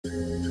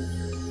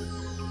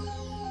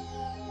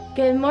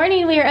Good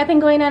morning. We are up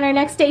and going on our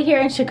next day here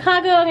in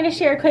Chicago. I'm going to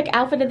share a quick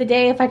outfit of the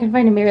day if I can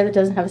find a mirror that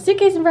doesn't have a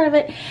suitcase in front of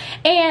it.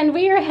 And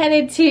we are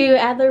headed to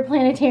Adler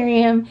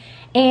Planetarium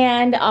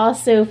and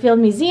also Field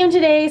Museum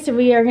today. So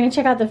we are going to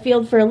check out the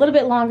field for a little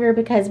bit longer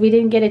because we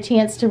didn't get a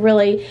chance to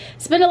really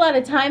spend a lot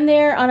of time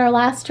there on our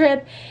last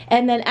trip.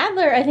 And then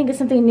Adler, I think, is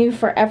something new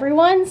for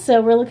everyone. So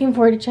we're looking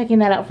forward to checking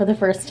that out for the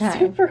first time.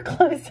 Super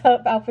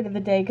close-up outfit of the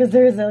day because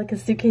there's like a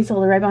suitcase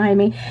holder right behind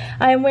me.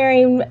 I am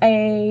wearing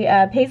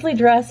a paisley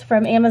dress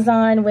from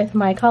Amazon with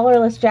my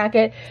collarless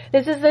jacket.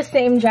 This is the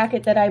same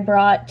jacket that I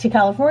brought to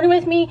California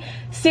with me.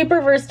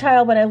 Super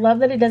versatile, but I love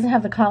that it doesn't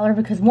have the collar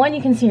because one,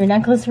 you can see your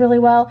necklace really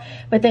well.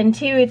 But then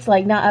two, it's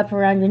like not up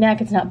around your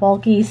neck, it's not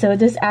bulky, so it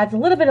just adds a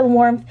little bit of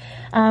warmth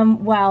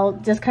while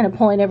just kind of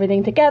pulling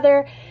everything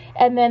together.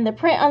 And then the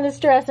print on this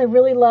dress I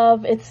really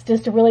love. It's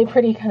just a really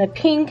pretty kind of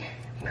pink,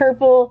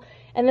 purple,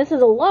 and this is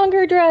a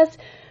longer dress,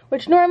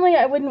 which normally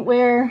I wouldn't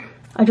wear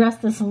a dress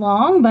this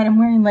long, but I'm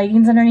wearing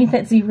leggings underneath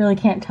it, so you really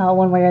can't tell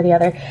one way or the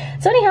other.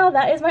 So anyhow,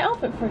 that is my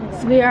outfit for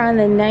today. So we are on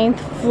the 9th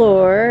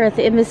floor at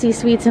the Embassy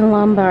Suites in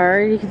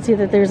Lombard. You can see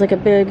that there's like a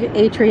big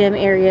atrium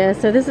area,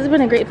 so this has been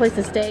a great place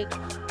to stay.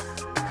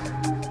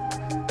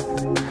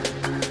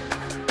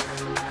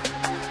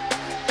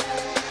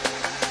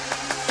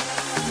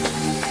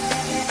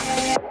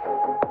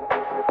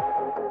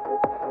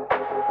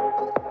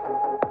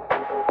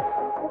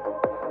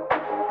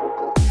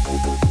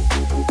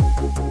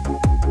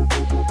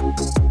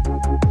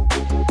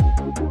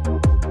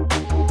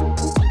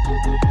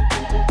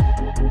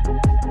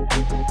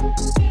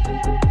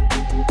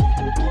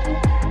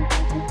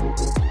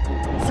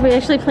 So we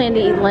actually plan to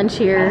eat lunch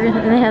here,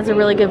 and it has a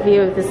really good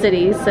view of the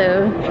city,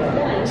 so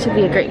it should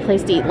be a great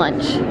place to eat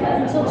lunch.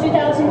 Until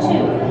 2002,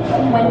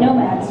 when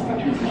nomads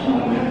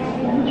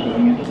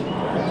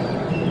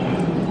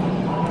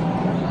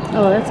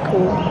Oh, that's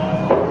cool.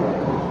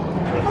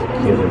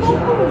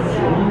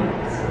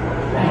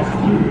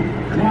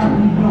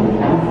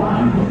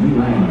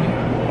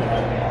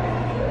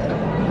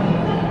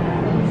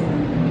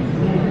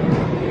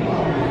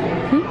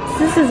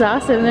 This is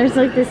awesome. There's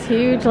like this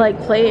huge like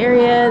play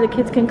area. The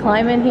kids can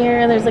climb in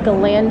here. There's like a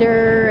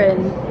lander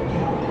and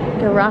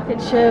like a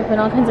rocket ship and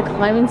all kinds of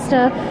climbing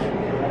stuff.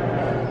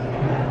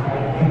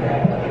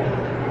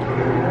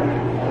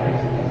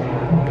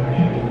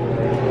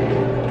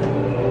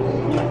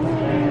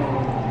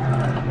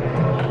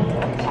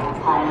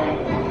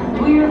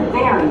 We're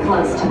very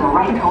close to the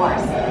right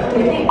course.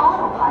 If the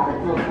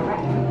autopilot will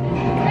correct.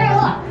 Hey,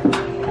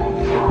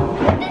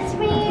 look! That's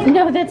me!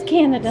 No, that's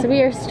Canada. So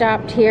we are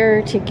stopped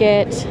here to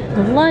get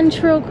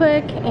lunch real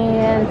quick,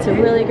 and it's a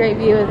really great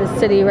view of the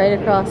city right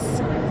across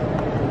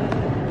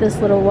this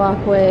little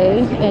walkway,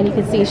 and you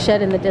can see a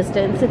shed in the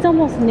distance. It's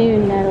almost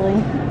noon,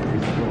 Natalie.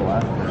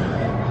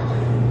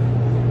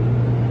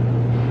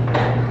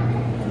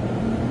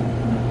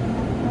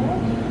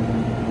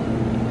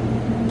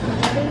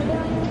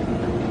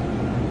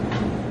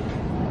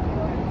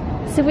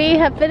 So we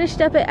have finished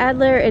up at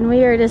Adler, and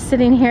we are just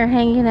sitting here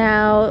hanging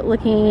out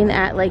looking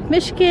at Lake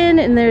Michigan,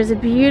 and there's a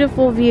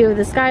beautiful view of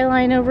the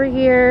skyline over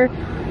here.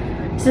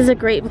 This is a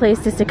great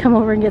place just to come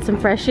over and get some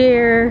fresh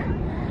air.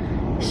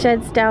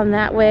 Shed's down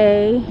that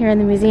way here in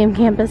the museum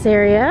campus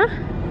area.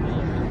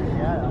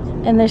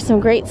 And there's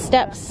some great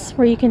steps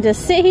where you can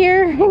just sit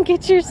here and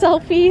get your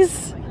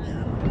selfies.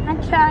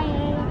 I'm trying.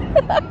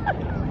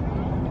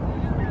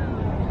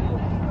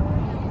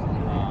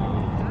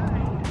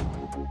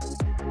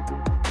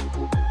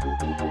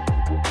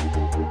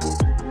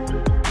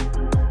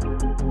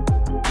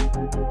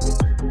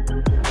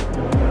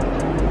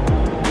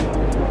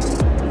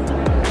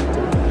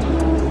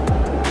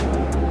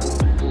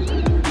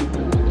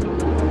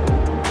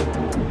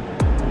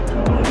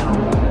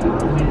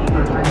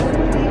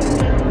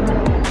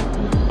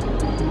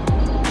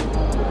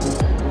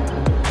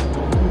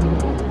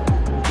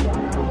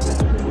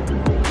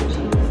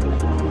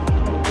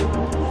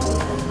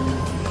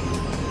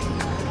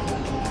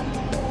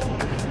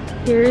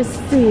 Here's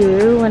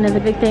Sue, one of the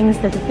big things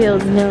that the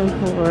field's known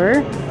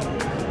for.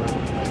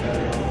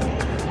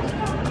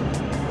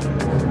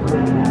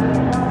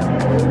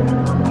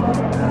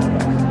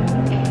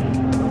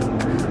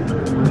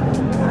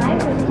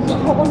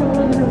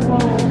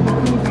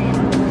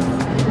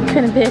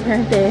 Kind of big,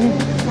 aren't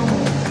they?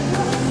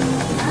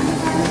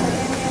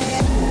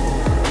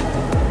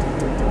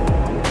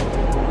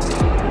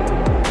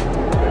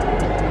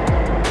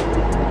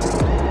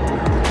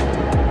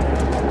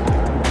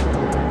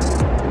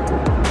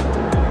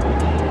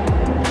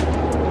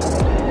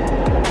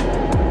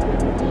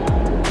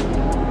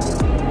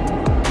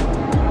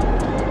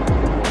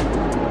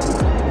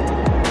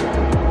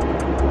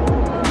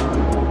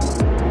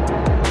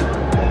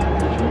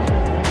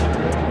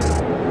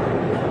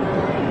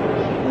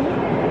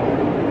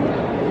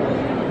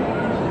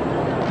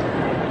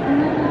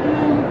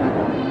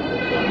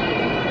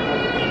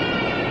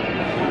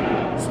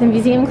 The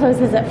museum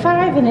closes at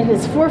 5 and it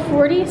is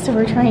 4:40, so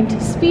we're trying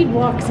to speed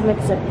walk some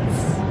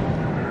exhibits.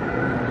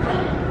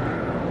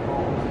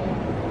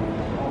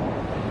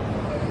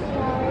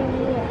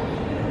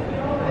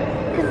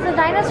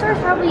 dinosaurs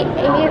probably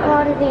ate a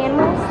lot of the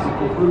animals.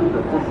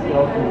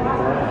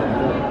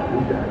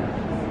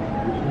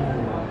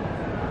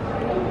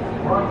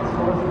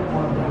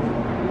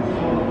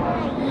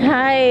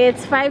 Hi,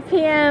 it's 5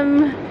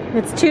 p.m.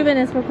 It's 2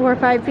 minutes before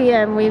 5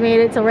 p.m. We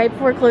made it till right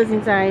before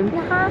closing time.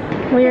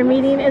 We are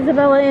meeting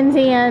Isabella and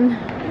Dan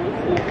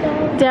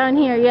down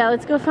here. Yeah,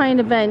 let's go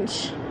find a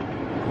bench.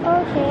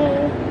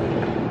 Okay.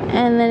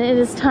 And then it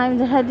is time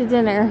to head to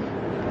dinner.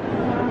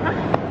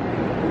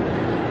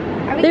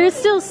 There's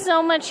still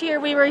so much here.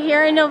 We were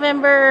here in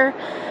November.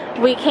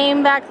 We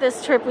came back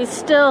this trip. We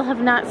still have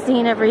not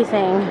seen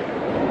everything.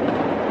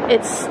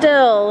 It's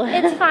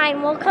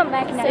fine. We'll come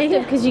back next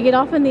time. because you get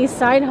off in these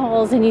side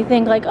halls and you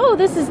think like, oh,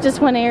 this is just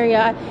one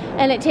area,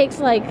 and it takes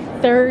like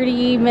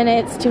 30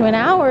 minutes to an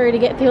hour to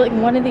get through like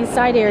one of these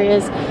side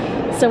areas.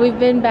 So we've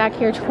been back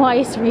here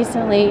twice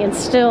recently, and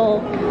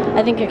still,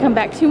 I think I come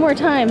back 2 more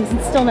times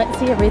and still not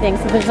see everything.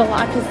 So there's a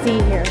lot to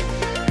see here.